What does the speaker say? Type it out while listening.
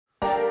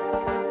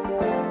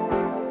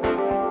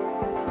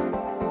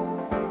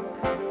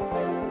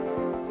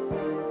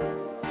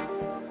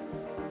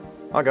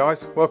Hi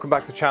guys, welcome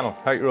back to the channel.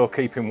 Hope you're all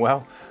keeping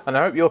well, and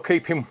I hope you're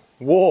keeping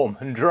warm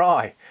and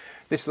dry.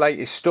 This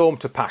latest storm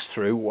to pass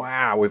through,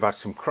 wow, we've had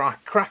some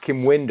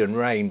cracking wind and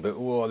rain, but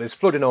whoa, there's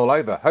flooding all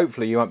over.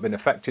 Hopefully you haven't been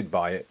affected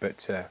by it,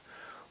 but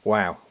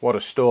wow, what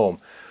a storm.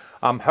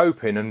 I'm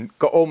hoping, and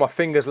got all my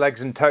fingers,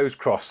 legs and toes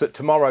crossed, that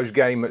tomorrow's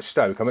game at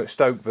Stoke, I'm at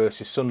Stoke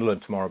versus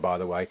Sunderland tomorrow by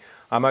the way,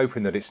 I'm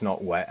hoping that it's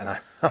not wet, and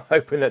I'm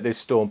hoping that this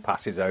storm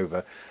passes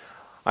over.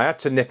 I had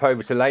to nip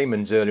over to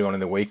Lehman's earlier on in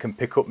the week and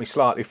pick up my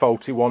slightly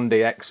faulty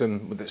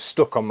 1DX that's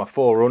stuck on my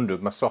 400,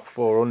 my soft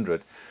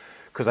 400,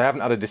 because I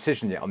haven't had a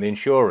decision yet on the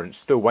insurance,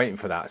 still waiting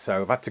for that.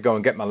 So I've had to go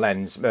and get my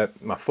lens,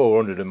 my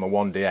 400 and my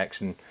 1DX,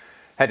 and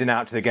heading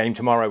out to the game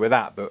tomorrow with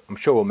that, but I'm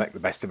sure we'll make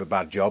the best of a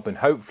bad job, and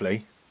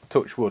hopefully,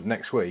 touch wood,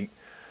 next week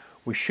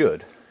we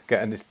should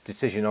get a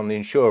decision on the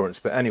insurance.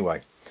 But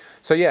anyway,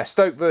 so yeah,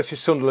 Stoke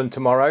versus Sunderland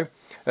tomorrow.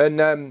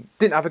 And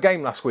didn't have a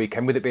game last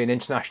weekend with it being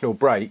international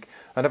break,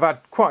 and I've had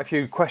quite a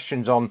few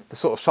questions on the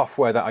sort of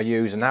software that I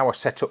use and how I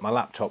set up my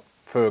laptop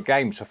for a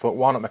game, so I thought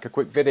why not make a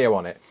quick video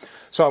on it.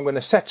 So I'm going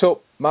to set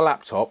up my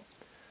laptop,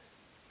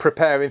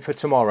 preparing for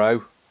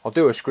tomorrow. I'll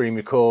do a screen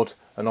record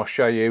and I'll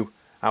show you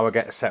how I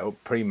get it set up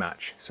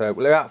pre-match. So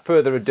without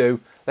further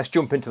ado, let's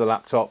jump into the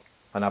laptop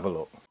and have a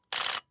look.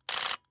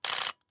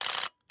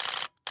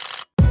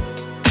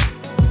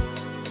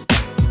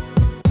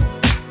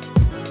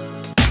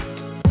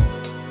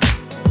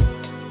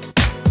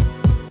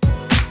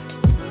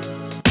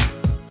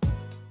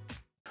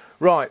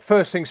 Right,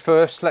 first things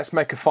first, let's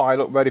make a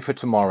file up ready for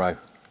tomorrow.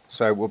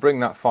 So we'll bring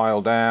that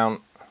file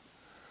down.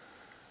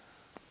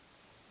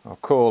 I'll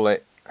call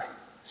it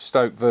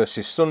Stoke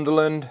versus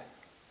Sunderland.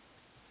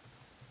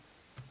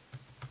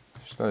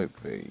 Stoke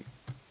v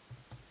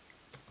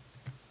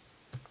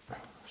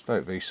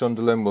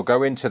Sunderland. We'll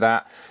go into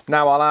that.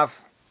 Now I'll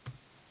have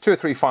 2 or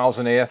 3 files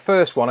in here.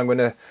 First one,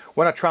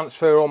 when I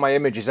transfer all my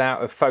images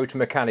out of Photo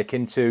Mechanic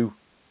into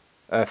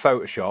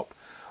Photoshop,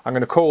 I'm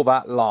going to call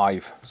that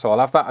live. So I'll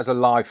have that as a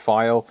live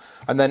file,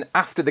 and then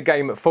after the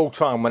game at full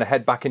time, when I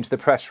head back into the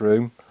press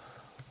room,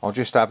 I'll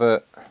just have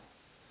a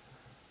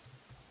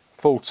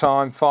full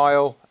time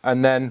file,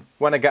 and then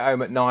when I get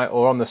home at night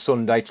or on the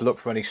Sunday to look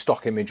for any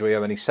stock imagery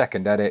or any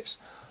second edits,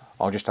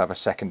 I'll just have a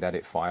second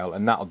edit file,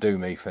 and that'll do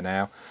me for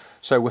now.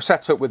 So we're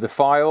set up with the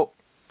file.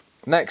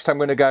 Next I'm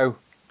going to go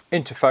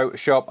into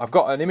Photoshop. I've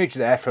got an image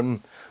there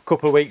from a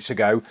couple of weeks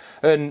ago,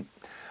 and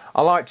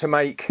I like to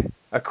make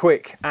a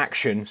quick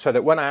action so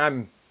that when I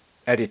am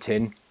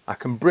editing I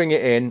can bring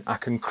it in, I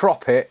can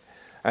crop it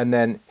and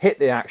then hit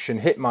the action,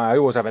 I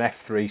always have an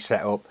F3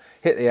 set up,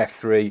 hit the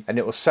F3 and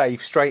it will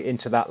save straight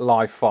into that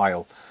live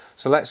file.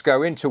 So let's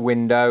go into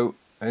Window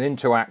and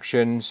into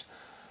Actions,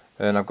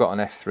 and I've got an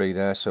F3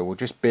 there, so we'll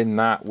just bin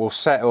that. We'll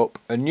set up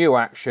a new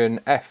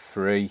action,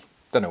 F3,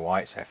 don't know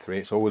why it's F3,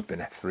 it's always been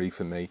F3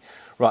 for me.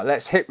 Right,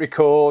 let's hit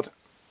record,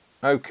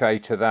 OK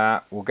to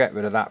that, we'll get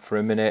rid of that for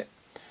a minute,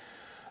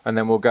 and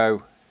then we'll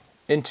go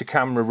into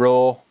Camera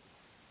Raw,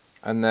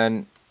 and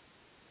then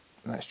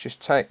let's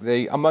just take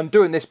I'm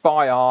doing this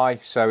by eye,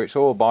 so it's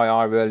all by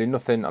eye really,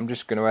 nothing. I'm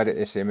just going to edit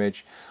this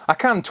image. I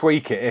can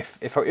tweak it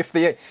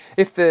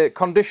if the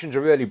conditions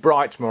are really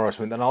bright tomorrow or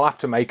something, then I'll have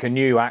to make a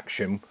new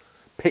action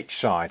pitch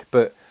side,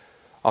 but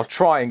I'll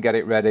try and get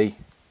it ready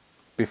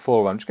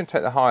before. I'm just going to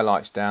take the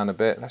highlights down a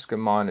bit. Let's go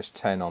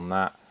 -10 on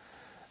that,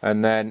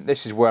 and then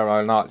this is where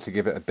I like to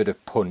give it a bit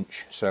of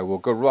punch, so we'll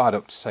go right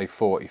up to say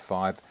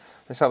 45.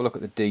 Let's have a look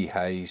at the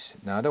dehaze.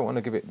 Now I don't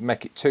want to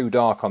make it too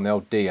dark on the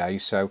old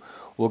dehaze, so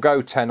we'll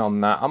go 10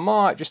 on that. I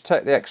might just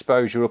take the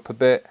exposure up a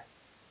bit.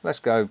 Let's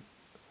go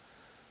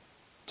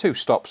 2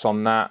 stops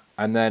on that,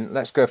 and then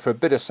let's go for a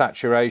bit of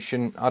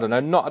saturation. I don't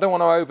know, I don't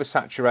want to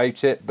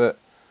oversaturate it, but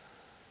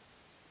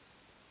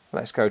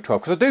let's go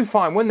 12, because I do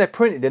find when they're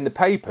printed in the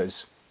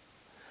papers,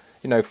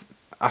 you know,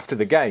 after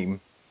the game,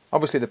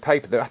 obviously the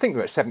paper, I think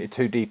they're at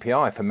 72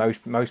 dpi for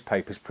most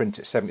papers print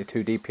at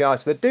 72 dpi,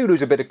 so they do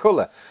lose a bit of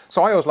colour.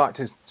 So I always like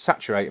to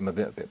saturate them a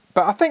bit.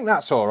 But I think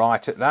that's all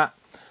right at that.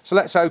 So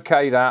let's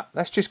OK that.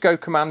 Let's just go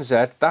Command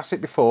Z. That's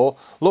it before.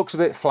 Looks a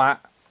bit flat,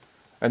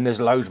 and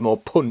there's loads more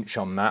punch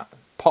on that.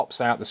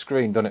 Pops out the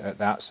screen, doesn't it, at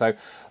that? So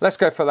let's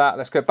go for that.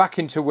 Let's go back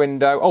into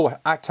Window. Oh,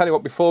 I tell you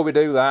what, before we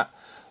do that,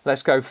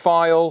 let's go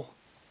File,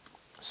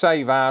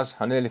 Save As.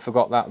 I nearly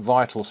forgot that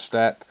vital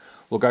step.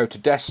 We'll go to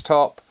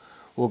Desktop.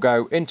 We'll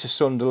go into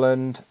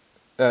Sunderland,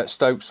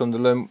 Stoke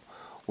Sunderland.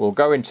 We'll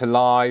go into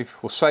Live.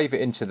 We'll save it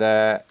into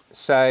there.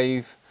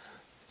 Save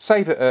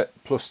it at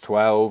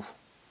 +12.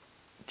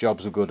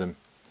 Job's a good one.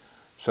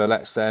 So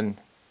let's then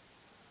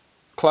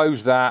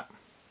close that.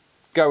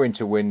 Go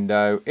into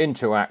Window,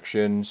 into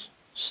Actions.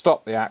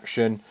 Stop the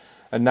action.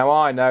 And now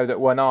I know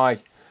that when I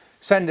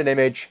send an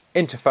image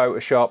into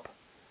Photoshop,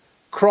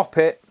 crop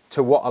it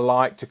to what I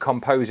like to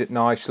compose it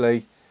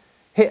nicely,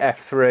 hit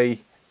F3,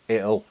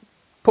 it'll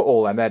put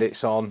all them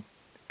edits on,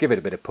 give it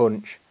a bit of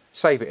punch,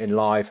 save it in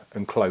Live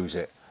and close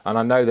it. And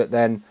I know that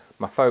then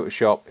my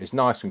Photoshop is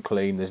nice and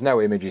clean, there's no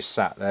images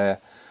sat there.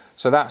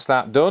 So that's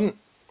that done.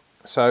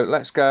 So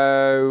let's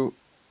go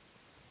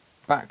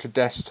back to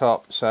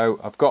desktop. So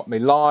I've got my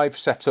Live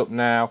set up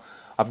now.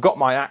 I've got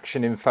my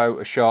action in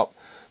Photoshop.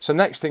 So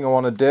next thing I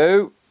want to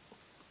do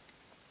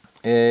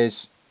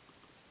is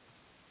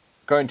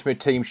go into my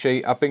team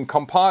sheet. I've been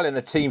compiling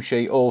a team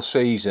sheet all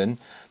season.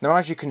 Now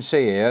as you can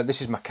see here,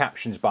 this is my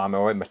captions by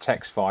my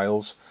text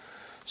files.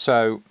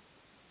 So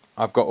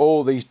I've got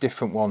all these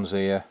different ones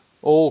here,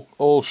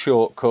 all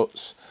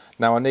shortcuts.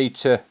 Now I need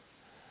to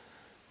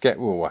get,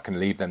 well, I can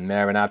leave them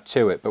there and add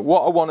to it. But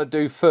what I want to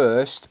do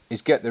first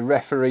is get the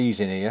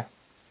referees in here.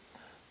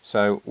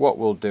 So what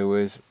we'll do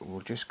is we'll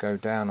just go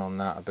down on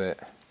that a bit,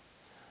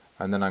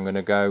 and then I'm going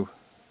to go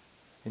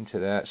into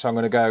there. So I'm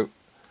going to go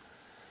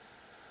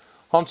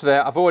onto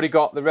there. I've already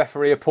got the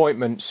referee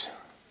appointments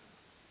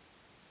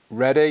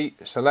ready.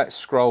 So let's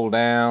scroll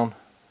down,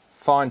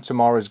 find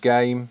tomorrow's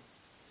game.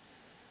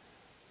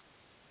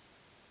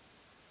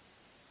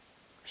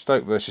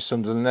 Stoke versus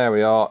Sunderland, there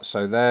we are.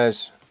 So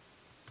there's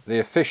the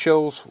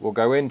officials. We'll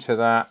go into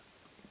that,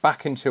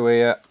 back into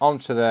here,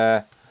 onto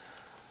there.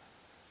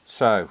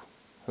 So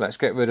let's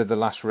get rid of the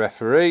last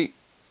referee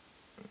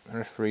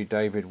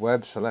David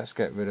Webb. So let's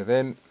get rid of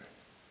him,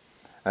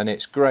 and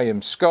it's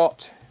Graham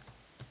Scott.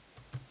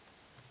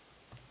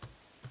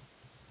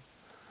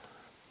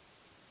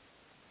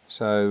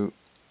 So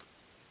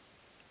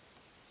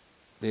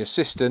the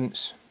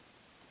assistants,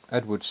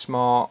 Edward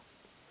Smart.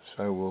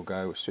 So we'll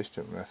go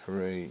assistant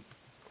referee,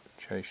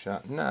 chase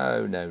that.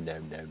 No.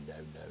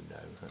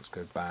 Let's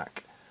go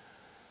back.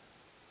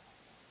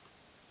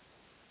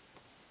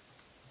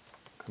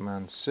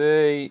 Command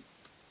C,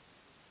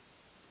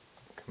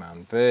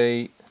 Command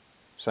V,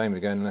 same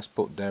again, let's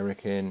put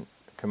Derek in.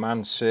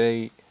 Command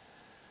C,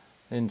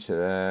 into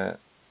there,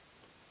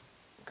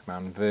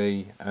 Command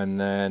V, and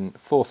then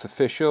fourth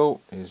official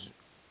is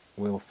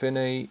Will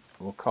Finney.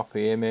 We'll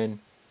copy him in.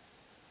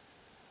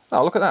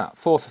 Oh, look at that,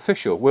 fourth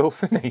official, Will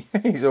Finney.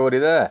 He's already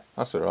there.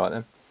 That's all right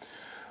then.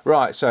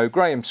 Right, so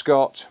Graham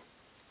Scott,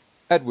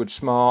 Edward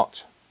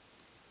Smart,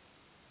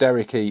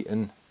 Derek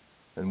Eaton,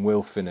 and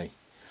Will Finney.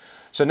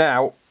 So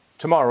now,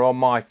 tomorrow on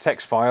my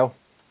text file,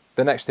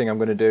 the next thing I'm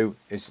going to do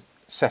is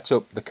set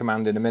up the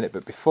command in a minute.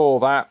 But before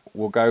that,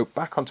 we'll go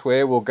back onto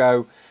here. We'll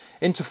go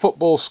into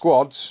football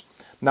squads.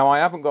 Now, I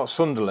haven't got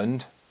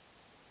Sunderland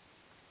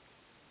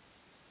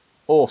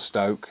or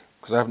Stoke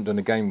because I haven't done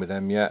a game with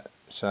them yet.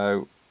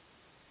 So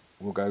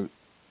we'll go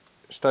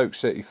Stoke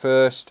City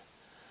first.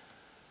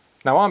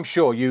 Now I'm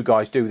sure you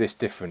guys do this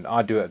different.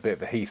 I do it a bit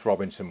of a Heath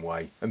Robinson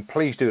way, and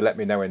please do let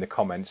me know in the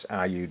comments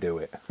how you do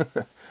it.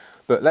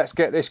 But let's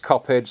get this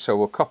copied. So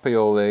we'll copy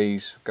all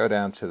these, go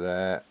down to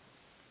there,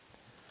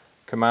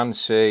 Command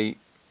C,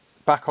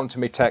 back onto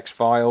my text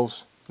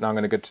files. Now I'm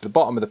going to go to the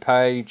bottom of the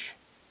page,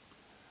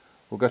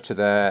 we'll go to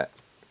there,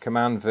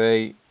 Command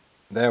V,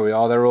 there we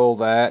are, they're all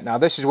there. Now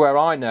this is where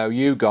I know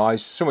you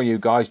guys, some of you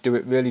guys do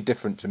it really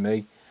different to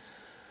me.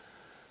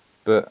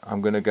 But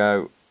I'm going to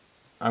go,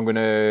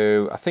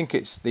 I think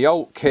it's the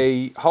Alt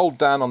key, hold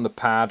down on the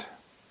pad,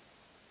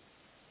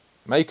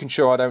 making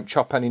sure I don't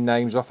chop any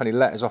names off, any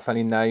letters off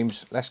any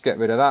names. Let's get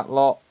rid of that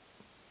lot.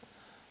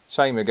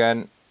 Same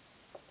again,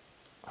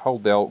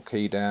 hold the Alt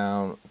key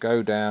down,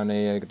 go down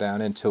here, go down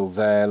until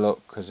there,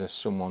 look, because there's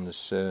someone's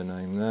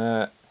surname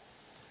there.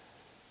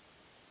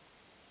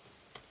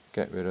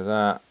 Get rid of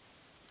that.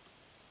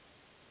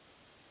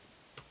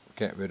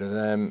 Get rid of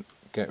them,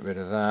 get rid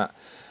of that.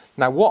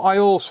 Now what I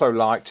also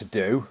like to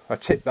do, a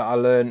tip that I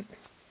learned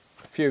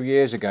a few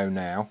years ago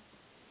now,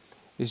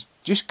 is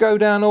just go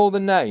down all the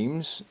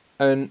names,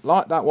 and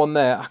like that one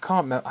there, I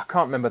can't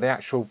remember the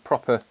actual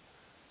proper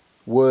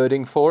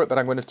wording for it, but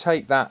I'm going to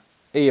take that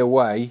E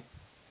away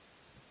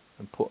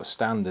and put a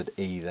standard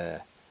E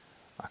there.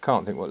 I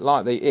can't think what,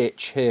 like the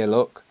itch here,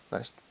 look,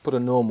 let's put a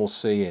normal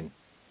C in.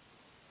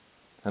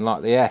 And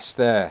like the S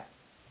there,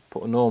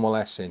 put a normal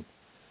S in.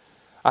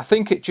 I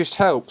think it just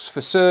helps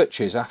for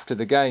searches after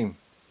the game.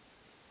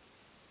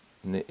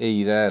 And the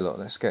E there, look,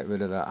 let's get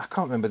rid of that. I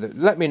can't remember,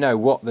 let me know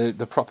what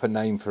the proper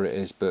name for it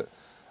is, but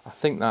I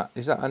think that,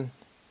 is that an,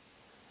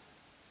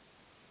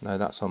 no,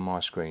 that's on my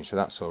screen, so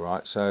that's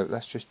alright. So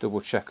let's just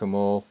double check them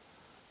all.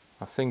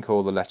 I think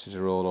all the letters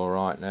are all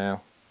alright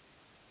now.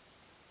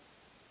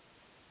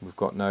 We've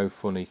got no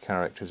funny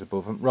characters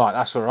above them. Right,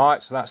 that's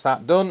alright, so that's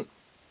that done.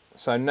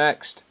 So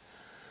next,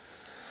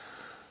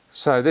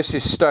 so this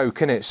is Stoke,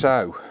 innit?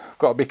 So I've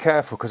got to be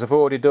careful because I've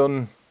already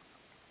done,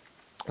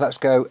 let's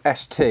go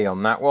ST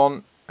on that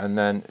one, and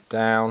then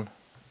down,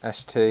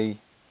 ST,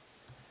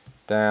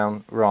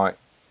 down, right.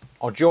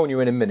 I'll join you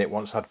in a minute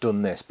once I've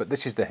done this, but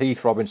this is the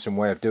Heath Robinson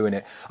way of doing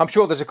it. I'm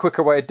sure there's a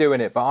quicker way of doing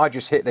it, but I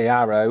just hit the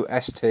arrow,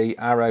 ST,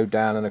 arrow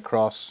down and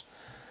across,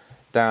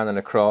 down and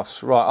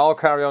across. Right, I'll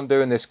carry on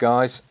doing this,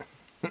 guys,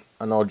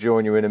 and I'll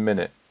join you in a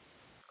minute.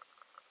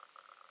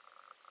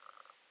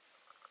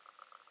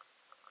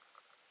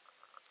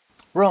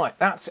 Right,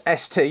 that's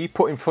ST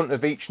put in front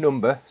of each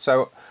number.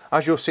 So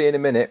as you'll see in a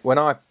minute, when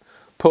I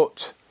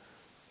put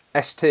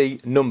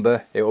ST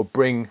number, it will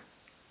bring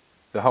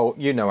the whole,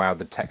 you know how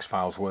the text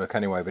files work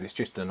anyway, but it's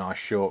just a nice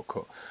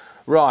shortcut.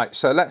 Right,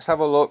 so let's have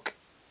a look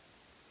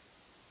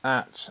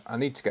at, I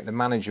need to get the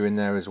manager in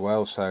there as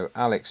well, so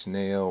Alex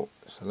Neil,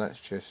 so let's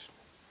just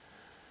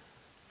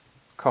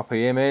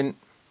copy him in,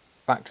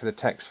 back to the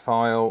text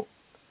file.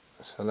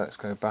 So let's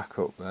go back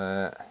up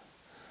there.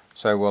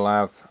 So we'll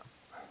have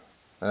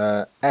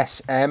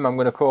SM, I'm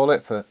going to call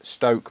it, for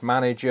Stoke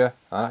Manager.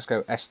 Let's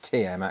go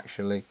STM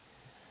actually.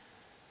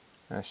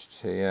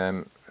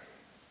 STM.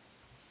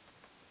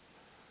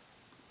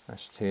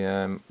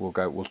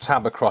 We'll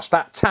tab across.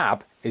 That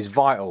tab is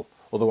vital,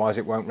 otherwise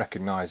it won't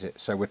recognise it.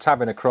 So we're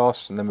tabbing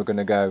across, and then we're going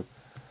to go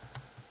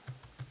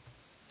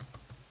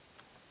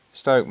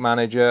Stoke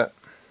Manager,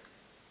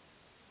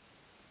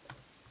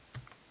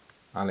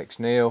 Alex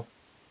Neil.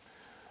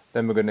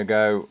 Then we're going to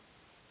go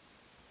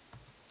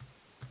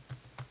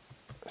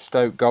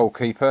Stoke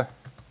Goalkeeper.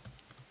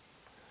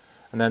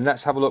 And then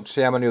let's have a look to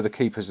see how many other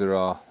keepers there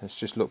are. Let's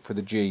just look for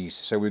the G's.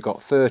 So we've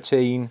got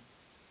 13,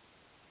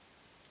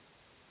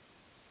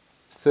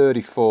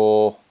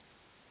 34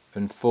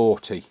 and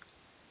 40.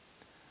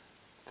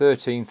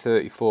 13,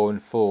 34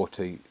 and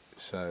 40.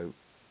 So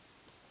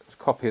let's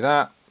copy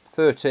that.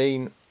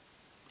 13,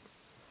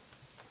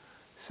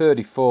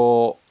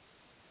 34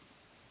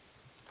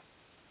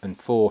 and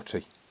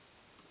 40.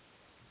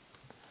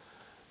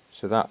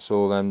 So that's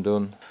all them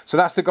done. So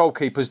that's the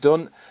goalkeepers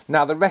done.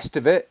 Now the rest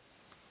of it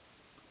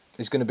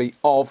is going to be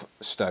of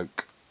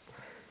Stoke.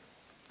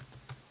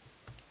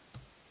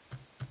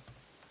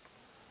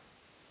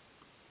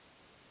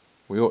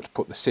 We ought to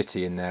put the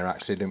city in there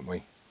actually, didn't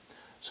we?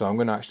 So I'm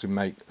going to actually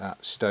make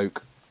that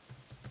Stoke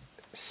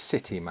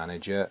City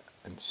Manager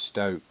and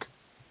Stoke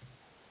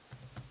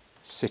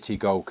City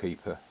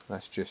Goalkeeper.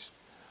 Let's just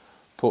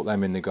put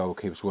them in the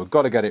goalkeepers. We've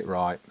got to get it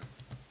right.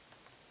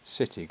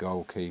 City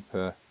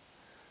Goalkeeper.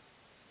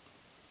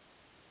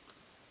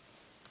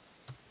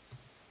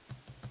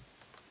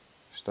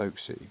 Stoke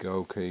City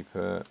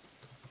Goalkeeper.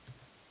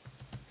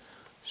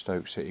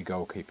 Stoke City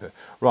Goalkeeper.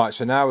 Right,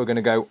 so now we're going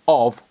to go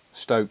of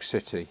Stoke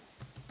City.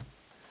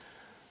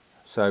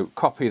 So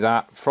copy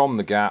that from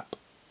the gap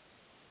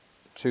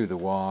to the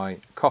Y,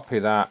 copy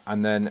that,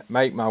 and then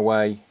make my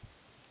way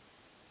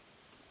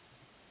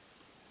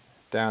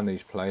down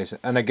these players.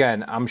 And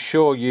again, I'm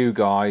sure you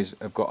guys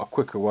have got a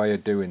quicker way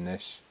of doing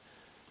this.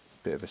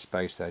 Bit of a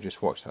space there,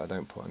 just watch that I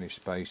don't put any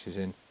spaces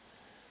in.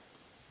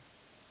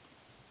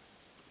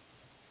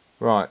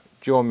 Right,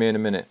 join me in a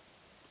minute.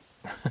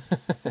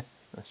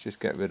 Let's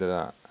just get rid of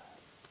that.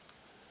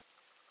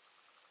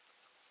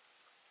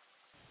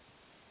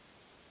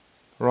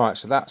 Right,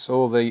 so that's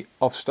all the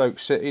off Stoke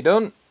City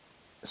done.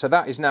 So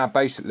that is now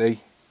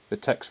basically the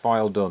text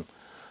file done.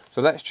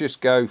 So let's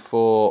just go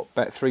for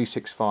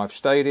Bet365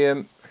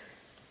 Stadium.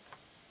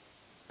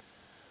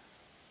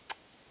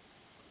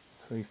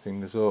 3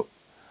 fingers up.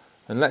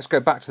 And let's go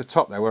back to the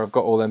top there where I've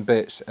got all them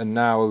bits. And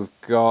now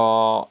we've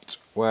got,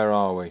 where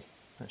are we?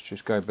 Let's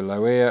just go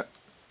below here.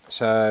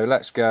 So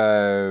let's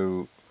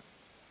go,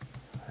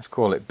 let's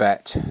call it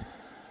Bet.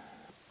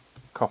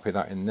 Copy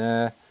that in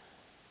there.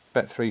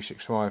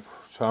 Bet365.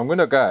 So I'm going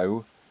to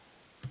go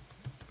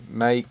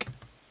make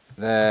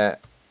their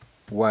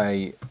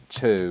way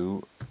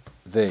to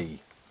the,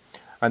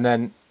 and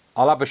then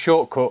I'll have a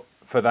shortcut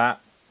for that.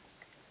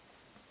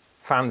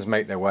 Fans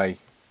make their way.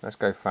 Let's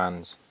go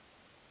fans.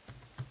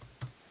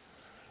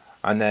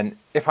 And then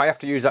if I have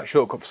to use that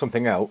shortcut for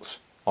something else,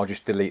 I'll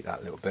just delete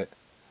that little bit.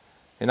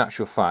 In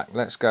actual fact,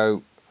 let's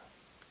go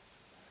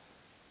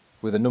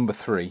with a number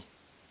 3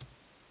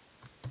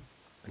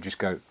 and just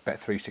go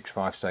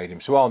Bet365 Stadium.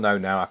 So I'll know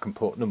now I can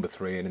put number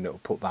 3 in and it'll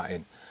put that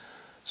in.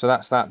 So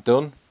that's that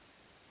done.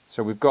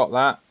 So we've got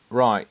that.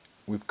 Right,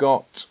 we've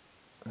got,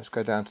 let's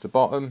go down to the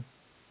bottom.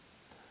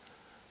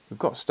 We've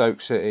got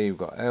Stoke City, we've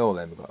got all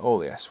them, we've got all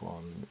the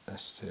S1,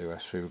 S2,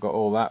 S3, we've got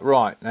all that.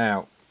 Right,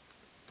 now,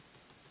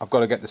 I've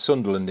got to get the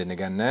Sunderland in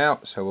again now.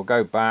 So we'll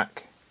go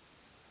back,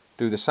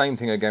 do the same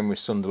thing again with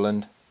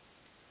Sunderland,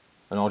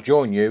 and I'll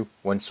join you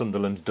when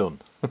Sunderland's done.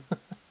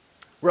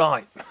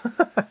 Right,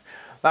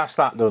 that's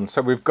that done.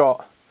 So we've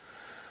got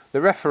the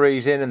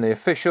referees in and the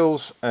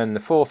officials, and the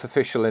 4th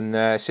official in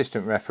there,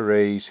 assistant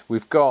referees.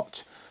 We've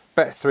got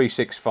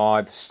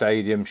Bet365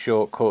 Stadium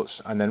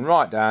shortcuts, and then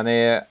right down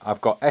here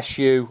I've got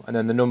SU and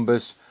then the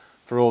numbers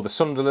for all the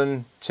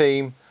Sunderland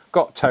team.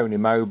 Got Tony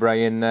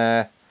Mowbray in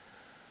there,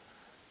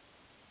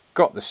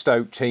 got the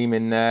Stoke team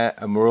in there,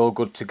 and we're all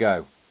good to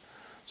go.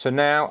 So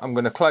now I'm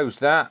going to close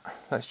that.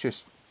 Let's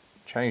just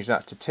change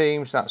that to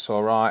Teams. That's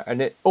all right,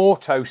 and it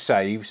auto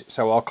saves,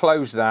 so I'll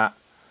close that.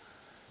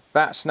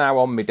 That's now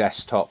on my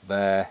desktop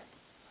there,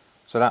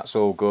 so that's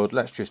all good.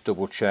 Let's just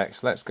double check.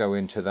 So let's go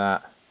into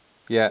that.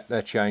 Yeah,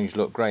 they're changed.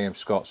 Look, Graham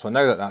Scott, so I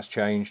know that that's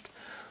changed.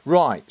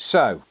 Right,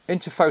 so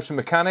into Photo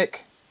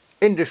Mechanic,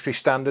 industry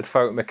standard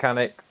Photo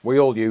Mechanic. We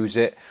all use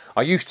it.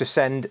 I used to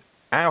send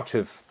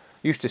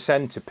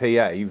to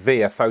PA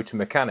via Photo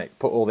Mechanic,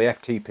 put all the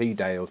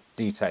FTP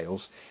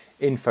details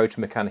in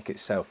Photo Mechanic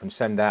itself and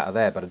send out of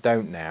there, but I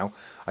don't now.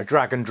 I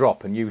drag and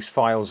drop and use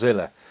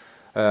FileZilla.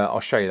 I'll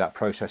show you that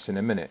process in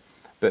a minute.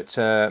 But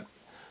so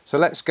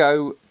let's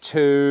go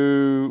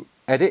to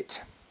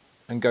Edit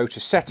and go to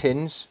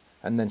Settings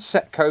and then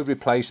Set Code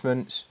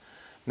Replacements.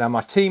 Now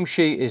my team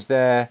sheet is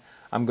there.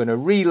 I'm going to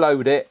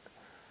reload it,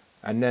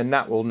 and then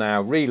that will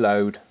now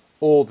reload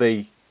all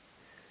the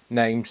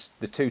names,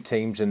 the two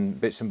teams and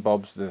bits and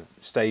bobs, the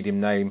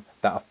stadium name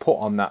that I've put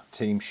on that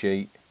team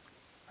sheet,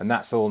 and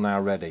that's all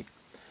now ready.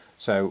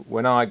 So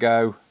when I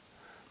go,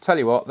 tell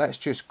you what, let's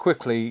just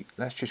quickly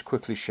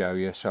show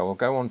you. So I'll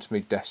go onto my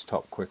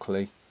desktop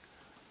quickly.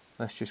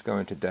 Let's just go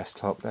into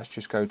desktop. Let's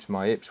just go to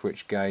my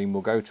Ipswich game.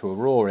 We'll go to a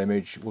raw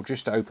image. We'll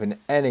just open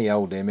any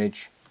old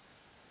image.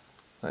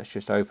 Let's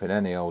just open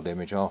any old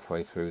image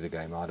halfway through the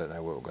game. I don't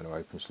know what we're going to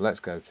open, so let's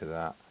go to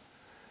that.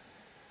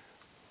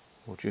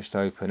 We'll just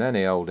open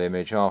any old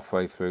image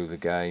halfway through the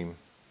game.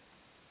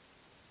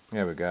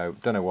 There we go.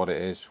 Don't know what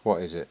it is.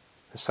 What is it?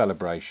 A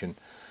celebration.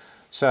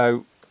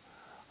 So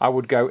I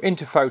would go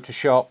into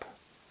Photoshop.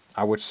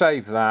 I would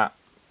save that.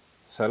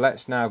 So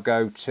let's now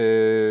go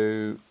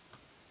to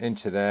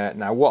into there.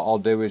 Now what I'll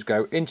do is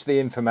go into the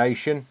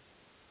information,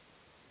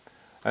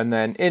 and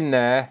then in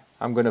there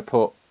I'm going to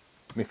put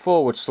my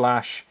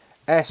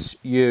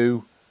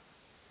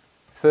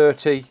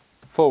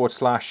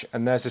 /SU30/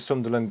 and there's a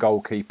Sunderland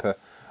goalkeeper.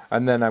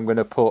 And then I'm going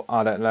to put,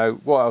 I don't know,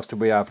 what else do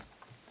we have?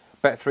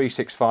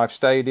 Bet365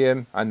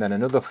 Stadium, and then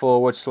another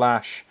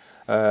 /.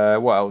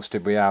 What else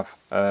did we have?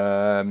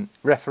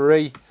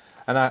 Referee.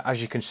 And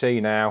as you can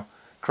see now,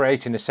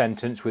 creating a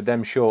sentence with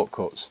them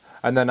shortcuts.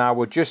 And then I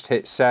would just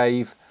hit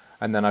save,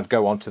 and then I'd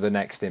go on to the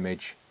next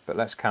image. But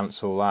let's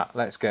cancel that.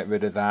 Let's get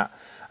rid of that.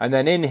 And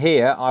then in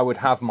here, I would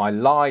have my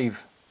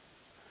live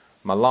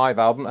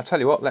album. I tell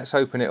you what, let's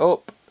open it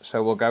up.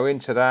 So we'll go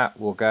into that.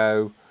 We'll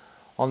go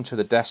onto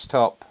the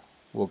desktop.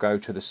 We'll go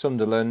to the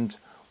Sunderland,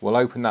 we'll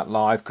open that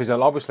live because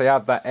I'll obviously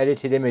have that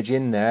edited image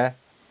in there.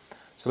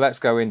 So let's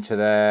go into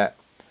there,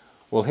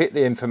 we'll hit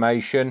the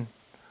information,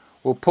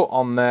 we'll put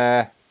on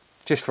there,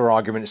 just for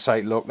argument's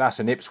sake, look, that's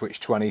an Ipswich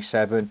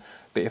 27,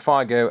 but if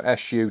I go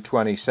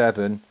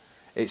SU27,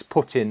 it's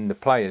put in the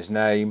player's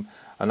name,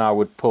 and I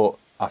would put,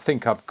 I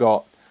think I've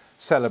got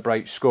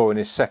celebrate scoring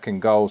his second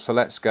goal, so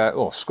let's go,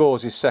 or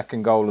scores his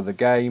second goal of the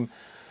game,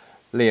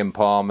 Liam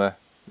Palmer,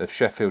 of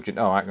Sheffield.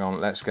 Oh, hang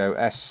on, let's go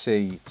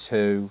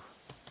SC2,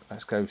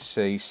 let's go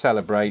C,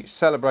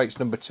 celebrates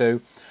number 2,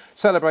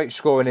 celebrate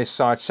scoring his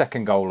side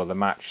second goal of the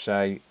match,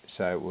 say.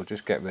 So we'll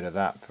just get rid of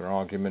that for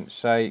argument's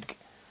sake.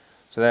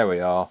 So there we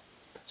are.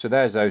 So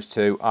there's those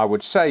two. I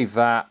would save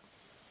that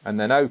and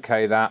then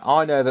OK that.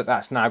 I know that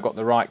that's now got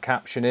the right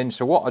caption in,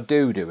 so what I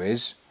do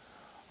is,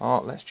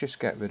 let's just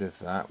get rid of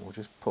that. We'll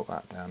just put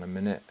that down a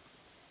minute,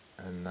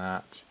 and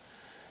that.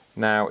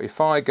 Now if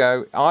I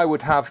go, I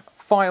would have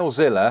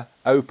FileZilla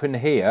open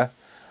here,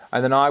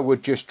 and then I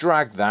would just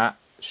drag that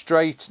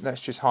straight,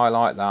 let's just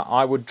highlight that,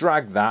 I would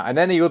drag that, and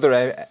any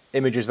other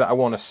images that I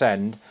want to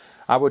send,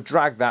 I would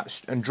drag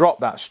that and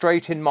drop that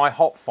straight in my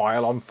hot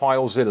file on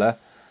FileZilla,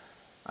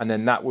 and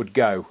then that would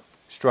go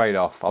straight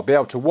off. I'll be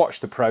able to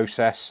watch the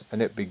process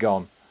and it'd be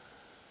gone.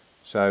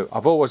 So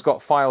I've always got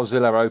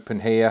FileZilla open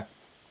here.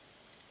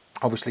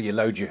 Obviously you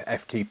load your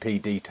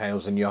FTP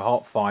details and your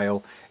hot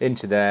file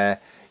into there.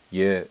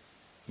 You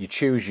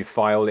choose your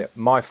file.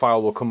 My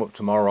file will come up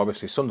tomorrow,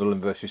 obviously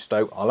Sunderland versus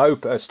Stoke. I'll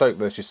open Stoke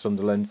versus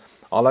Sunderland.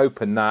 I'll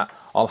open that.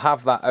 I'll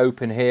have that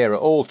open here at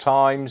all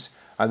times,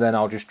 and then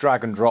I'll just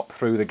drag and drop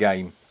through the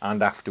game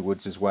and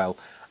afterwards as well,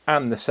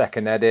 and the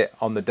second edit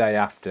on the day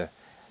after.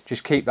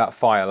 Just keep that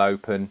file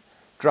open,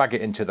 drag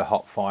it into the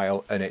hot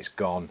file, and it's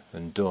gone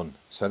and done.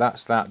 So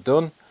that's that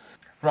done.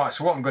 Right,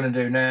 so what I'm going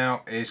to do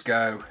now is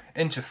go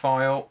into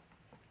File,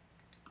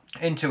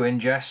 into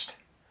Ingest,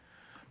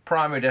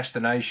 Primary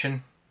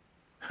Destination.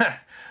 And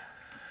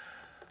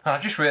I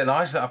just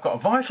realised that I've got a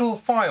vital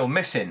file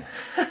missing.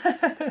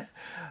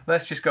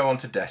 Let's just go on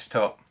to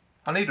Desktop.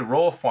 I need a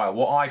raw file,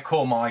 what I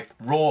call my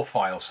raw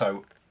file,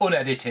 so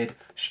unedited,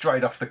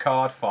 straight off the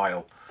card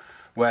file,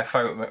 where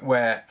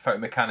Photo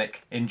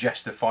Mechanic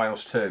ingests the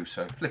files too.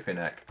 So flipping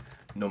heck,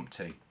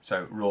 numpty.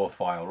 So raw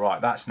file, right,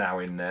 that's now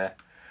in there.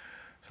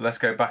 So let's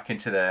go back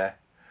into there.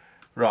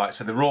 Right,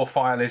 so the raw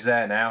file is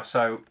there now,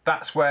 so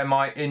that's where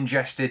my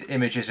ingested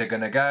images are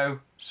going to go.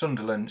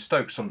 Sunderland,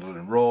 Stoke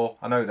Sunderland raw,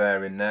 I know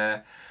they're in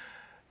there.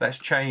 Let's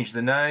change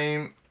the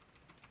name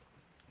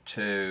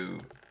to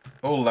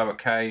all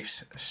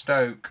lowercase,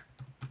 Stoke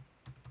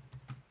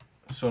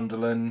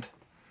Sunderland.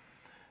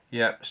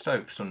 Yep,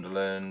 Stoke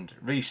Sunderland,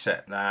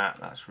 reset that,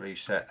 that's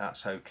reset,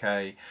 that's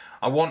okay.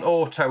 I want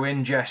auto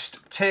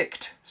ingest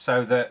ticked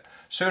so that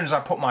as soon as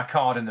I put my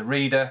card in the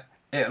reader,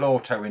 it'll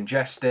auto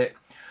ingest it.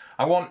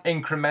 I want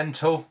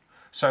incremental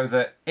so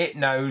that it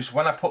knows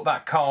when I put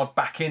that card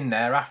back in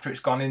there after it's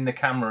gone in the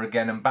camera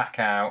again and back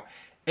out,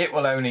 it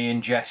will only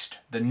ingest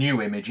the new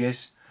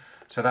images.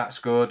 So that's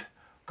good.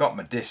 Got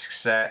my disk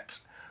set,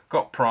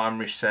 got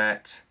primary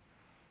set,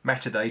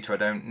 metadata I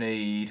don't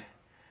need,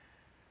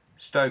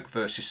 Stoke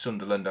versus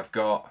Sunderland I've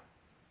got,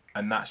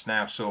 and that's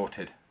now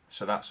sorted.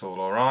 So that's all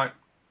alright.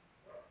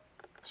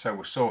 So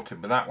we're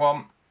sorted with that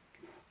one.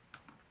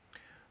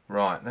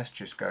 Right, let's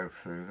just go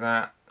through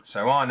that.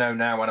 So I know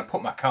now when I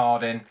put my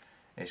card in,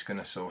 it's going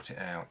to sort it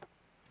out.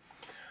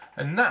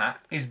 And that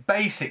is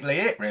basically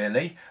it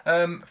really.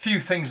 A few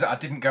things that I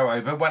didn't go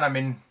over when I'm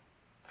in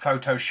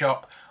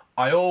Photoshop.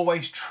 I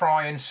always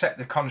try and set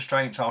the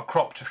constraints. I'll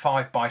crop to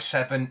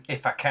 5:7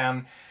 if I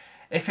can.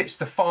 If it's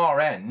the far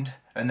end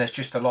and there's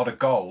just a lot of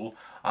goal,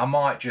 I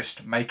might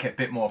just make it a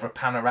bit more of a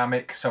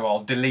panoramic. So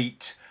I'll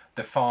delete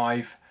the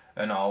 5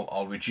 and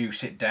I'll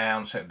reduce it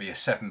down so it'll be a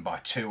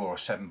 7:2 or a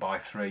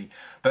 7:3.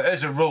 But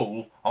as a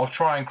rule, I'll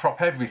try and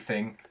crop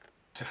everything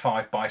to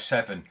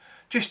 5:7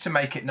 just to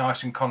make it a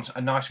nice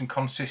and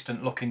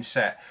consistent looking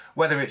set.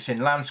 Whether it's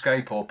in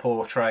landscape or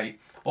portrait,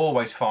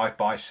 always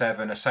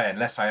 5:7. I say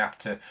unless I have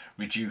to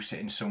reduce it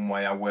in some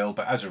way, I will.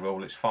 But as a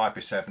rule, it's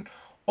 5:7.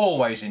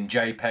 Always in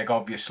JPEG,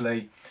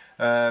 obviously.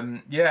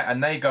 Yeah,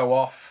 and they go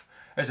off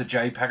as a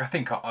JPEG. I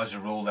think as a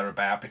rule they're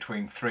about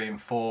between 3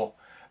 and 4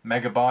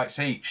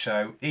 megabytes each,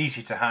 so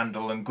easy to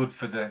handle and good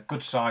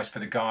size for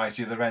the guys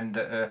the other end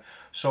that are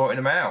sorting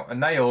them out.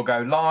 And they all go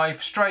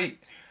live straight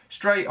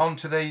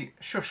onto the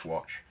shush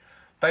watch.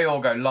 They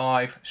all go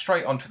live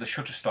straight onto the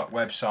Shutterstock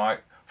website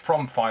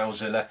from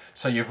FileZilla.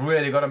 So you've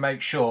really got to make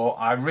sure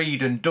I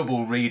read and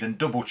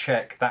double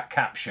check that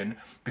caption,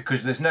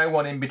 because there's no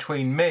one in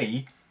between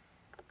me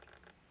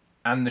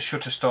and the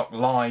Shutterstock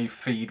live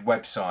feed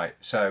website.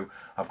 So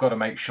I've got to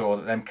make sure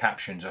that them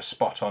captions are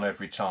spot on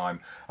every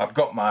time. I've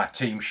got my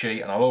team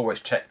sheet and I'll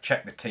always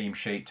check the team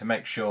sheet to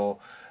make sure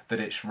that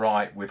it's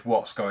right with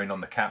what's going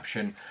on the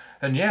caption.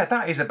 And yeah,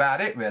 that is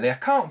about it really. I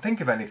can't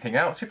think of anything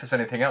else. If there's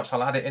anything else,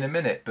 I'll add it in a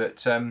minute.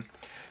 But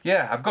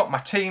yeah, I've got my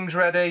teams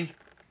ready.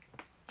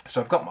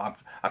 So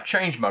I've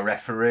changed my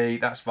referee.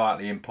 That's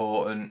vitally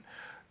important.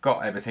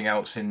 Got everything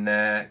else in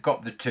there.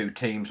 Got the 2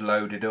 teams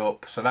loaded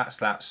up. So that's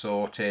that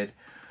sorted.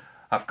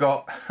 I've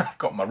got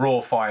my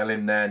raw file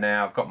in there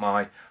now. I've got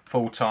my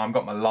full-time,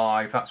 got my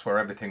live. That's where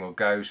everything will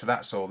go. So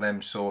that's all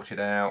them sorted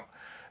out.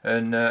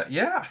 And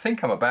yeah, I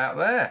think I'm about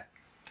there.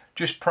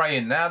 Just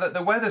praying now that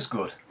the weather's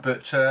good.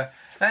 But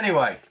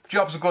anyway,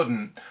 job's a good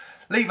one.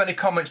 Leave any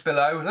comments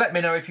below. Let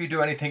me know if you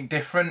do anything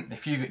different,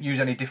 if you use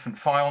any different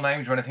file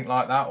names or anything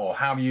like that, or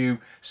how you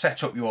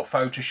set up your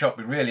Photoshop.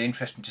 It'd be really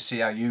interesting to see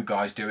how you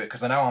guys do it,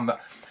 because I know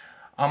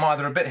I'm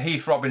either a bit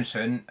Heath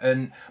Robinson,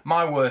 and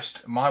my worst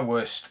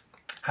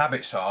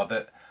habits are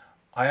that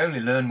I only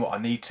learn what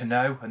I need to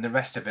know, and the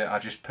rest of it I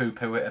just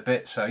poo-poo it a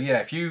bit. So yeah,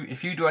 if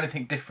you do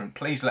anything different,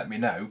 please let me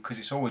know, because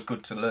it's always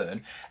good to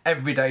learn.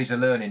 Every day's a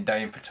learning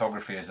day in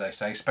photography, as they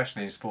say,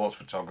 especially in sports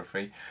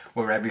photography,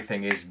 where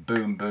everything is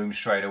boom boom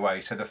straight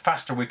away. So the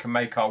faster we can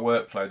make our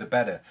workflow, the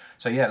better.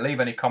 So yeah, leave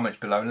any comments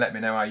below and let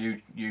me know how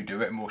you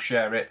do it, and we'll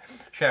share it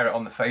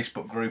on the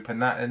Facebook group and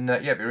that. And yeah,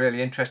 it'd be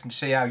really interesting to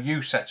see how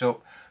you set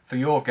up for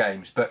your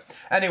games. But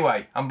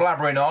anyway, I'm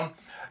blabbering on.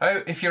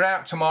 Oh, if you're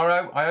out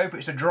tomorrow, I hope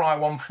it's a dry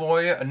one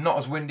for you and not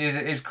as windy as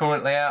it is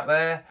currently out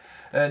there.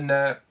 And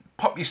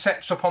pop your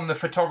sets up on the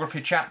photography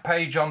chat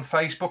page on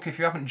Facebook. If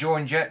you haven't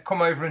joined yet,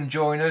 come over and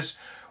join us.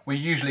 We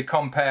usually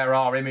compare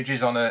our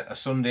images on a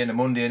Sunday and a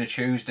Monday and a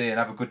Tuesday and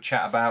have a good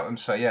chat about them.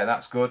 So yeah,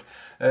 that's good.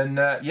 And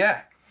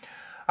yeah,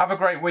 have a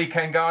great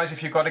weekend, guys,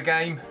 if you've got a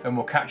game, and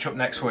we'll catch up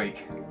next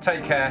week.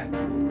 Take care.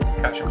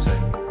 Catch up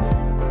soon.